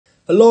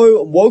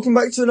Hello and welcome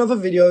back to another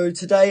video.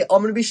 Today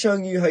I'm going to be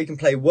showing you how you can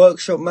play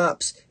workshop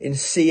maps in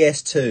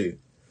CS2.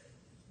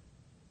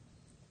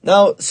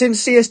 Now,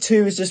 since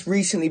CS2 has just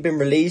recently been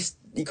released,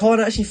 you can't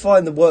actually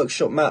find the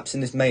workshop maps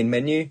in this main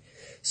menu,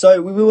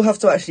 so we will have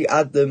to actually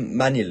add them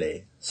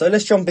manually. So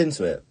let's jump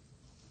into it.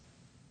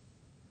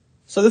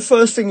 So the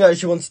first thing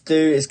that you want to do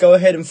is go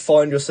ahead and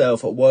find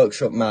yourself a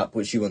workshop map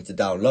which you want to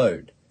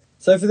download.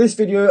 So for this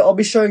video I'll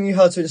be showing you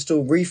how to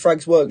install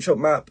Refrag's workshop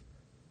map.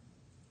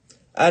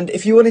 And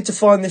if you wanted to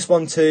find this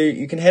one too,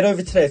 you can head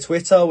over to their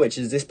Twitter, which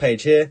is this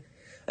page here,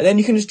 and then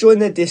you can just join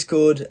their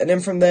Discord, and then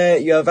from there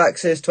you have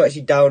access to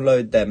actually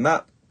download their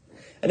map.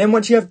 And then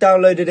once you have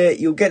downloaded it,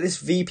 you'll get this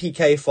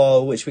VPK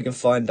file which we can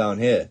find down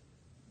here.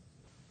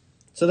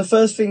 So the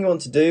first thing you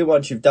want to do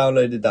once you've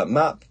downloaded that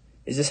map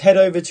is just head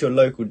over to your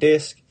local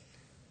disk,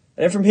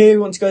 and then from here you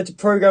want to go to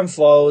Program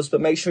Files,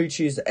 but make sure you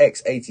choose the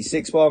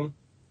x86 one.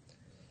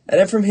 And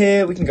then from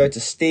here we can go to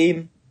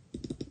Steam,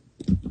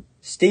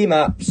 Steam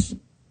Apps,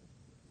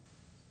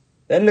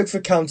 then look for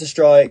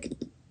Counter-Strike,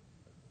 and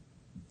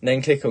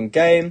then click on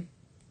Game,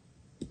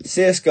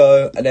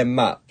 CSGO, and then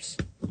Maps.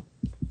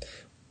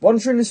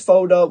 Once you're in this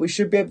folder, we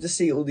should be able to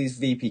see all these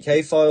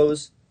VPK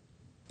files.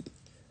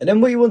 And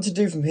then what you want to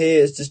do from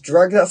here is just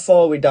drag that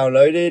file we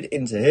downloaded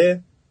into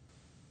here.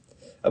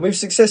 And we've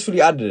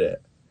successfully added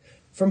it.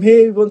 From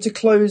here, we want to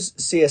close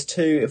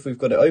CS2 if we've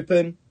got it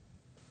open.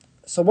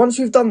 So once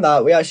we've done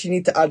that, we actually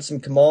need to add some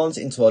commands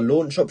into our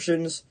launch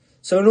options.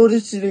 So in order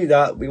to do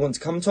that, we want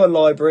to come to our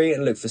library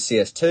and look for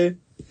CS2.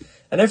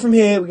 And then from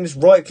here, we can just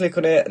right click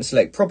on it and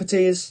select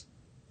Properties.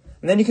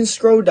 And then you can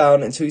scroll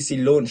down until you see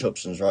Launch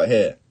Options right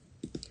here.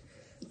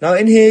 Now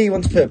in here, you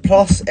want to put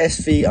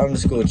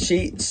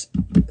 +sv_cheats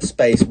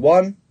space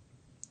 1.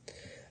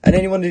 And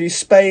then you want to do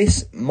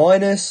space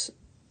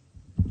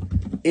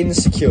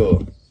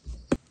 -insecure.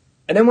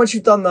 And then once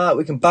you've done that,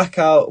 we can back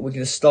out and we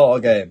can just start our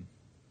game.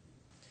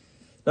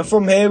 Now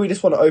from here, we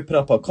just want to open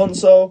up our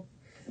console.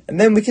 And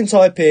then we can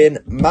type in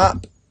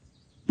map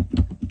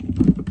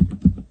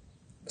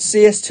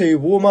CS2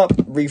 warm-up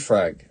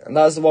refrag, and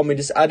that's the one we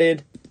just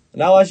added.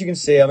 Now as you can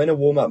see, I'm in a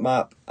warm-up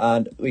map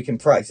and we can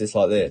practice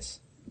like this.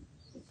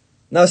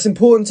 Now it's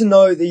important to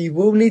note that you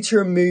will need to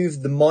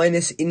remove the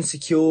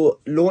 -insecure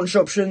launch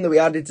option that we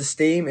added to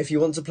Steam if you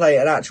want to play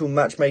an actual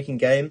matchmaking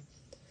game.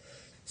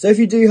 So if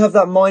you do have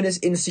that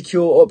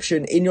 -insecure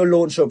option in your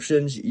launch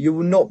options, you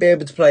will not be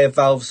able to play a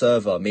Valve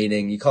server,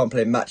 meaning you can't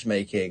play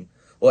matchmaking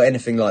or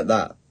anything like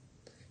that.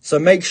 So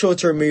make sure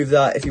to remove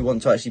that if you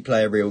want to actually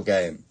play a real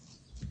game.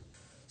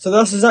 So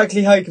that's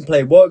exactly how you can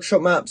play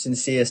workshop maps in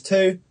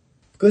CS2,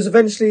 because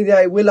eventually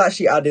they will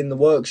actually add in the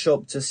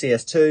workshop to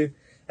CS2,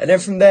 and then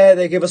from there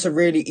they give us a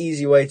really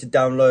easy way to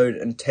download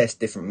and test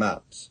different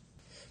maps.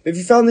 But if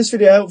you found this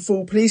video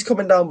helpful, please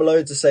comment down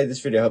below to say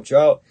this video helped you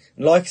out,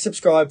 and like and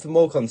subscribe for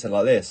more content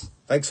like this.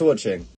 Thanks for watching.